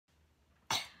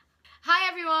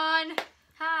everyone!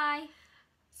 Hi.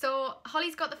 So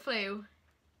Holly's got the flu,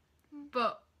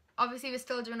 but obviously we're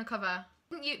still doing a cover.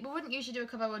 We wouldn't usually do a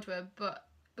cover, would we? But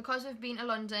because we've been to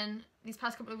London these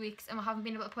past couple of weeks and we haven't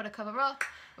been able to put a cover up,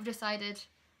 we've decided...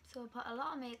 So we put a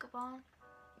lot of makeup on.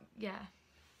 Yeah.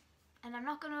 And I'm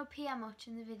not going to appear much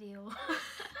in the video.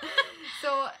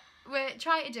 So we're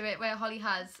trying to do it where Holly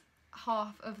has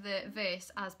half of the verse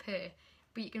as per,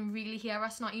 but you can really hear our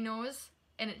snotty nose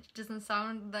and it doesn't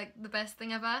sound like the best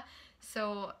thing ever.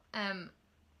 So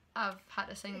I've had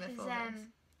to sing the full verse.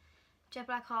 Jet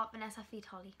Black Heart, Vanessa feet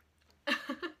Holly.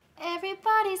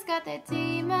 Everybody's got their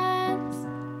demons,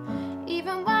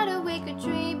 even wide awake or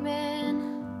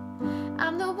dreaming.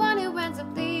 I'm the one who ends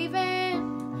up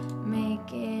leaving.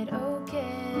 Make it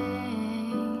okay.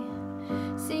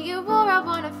 See a war, I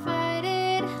wanna fight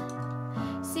it.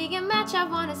 See a match, I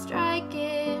wanna strike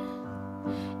it.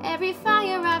 Every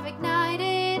fire I've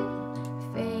ignited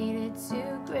faded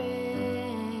to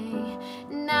grey.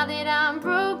 Now that I'm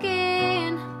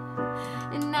broken,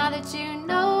 and now that you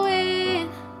know it,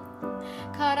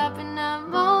 caught up in a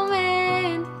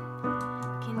moment,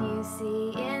 can you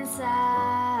see inside?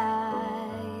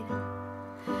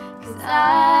 'Cause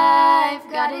I've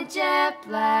got a jet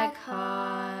black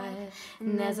heart,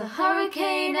 and there's a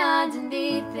hurricane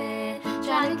underneath it,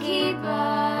 trying to keep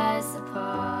us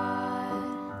apart.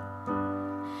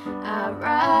 I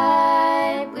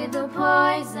write with a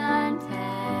poison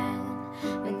pen,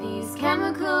 when these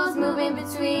chemicals moving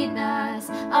between us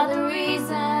are the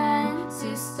reason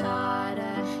to start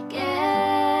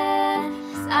again.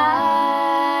 'Cause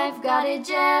I've got a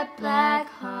jet black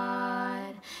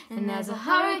heart, and there's a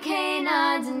hurricane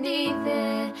underneath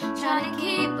it, trying to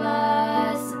keep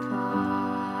us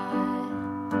apart.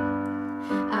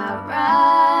 I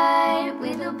write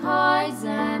with a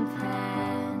poison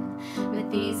pen, but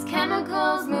these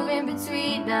chemicals moving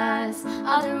between us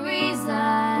are the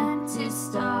reason to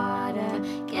start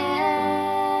again.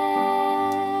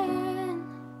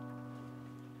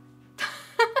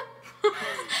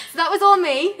 So that was all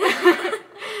me.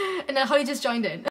 And then Holly just joined in.